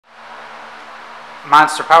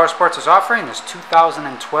Monster Powersports is offering this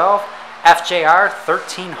 2012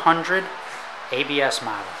 FJR1300 ABS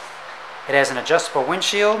model. It has an adjustable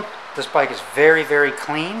windshield. This bike is very, very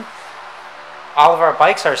clean. All of our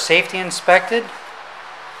bikes are safety inspected.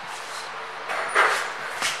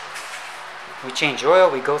 We change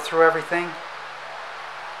oil, we go through everything.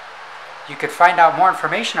 You could find out more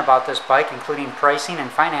information about this bike, including pricing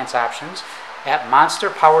and finance options, at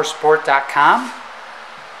monsterpowersport.com.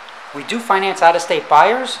 We do finance out-of-state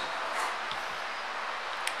buyers.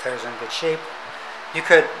 Tires are in good shape. You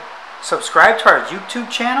could subscribe to our YouTube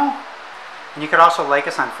channel, and you could also like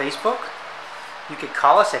us on Facebook. You could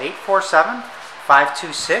call us at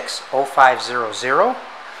 847-526-0500.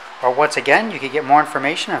 Or once again, you could get more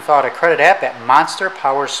information and fill out a credit app at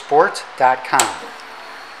monsterpowersport.com.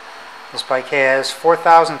 This bike has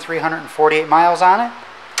 4,348 miles on it.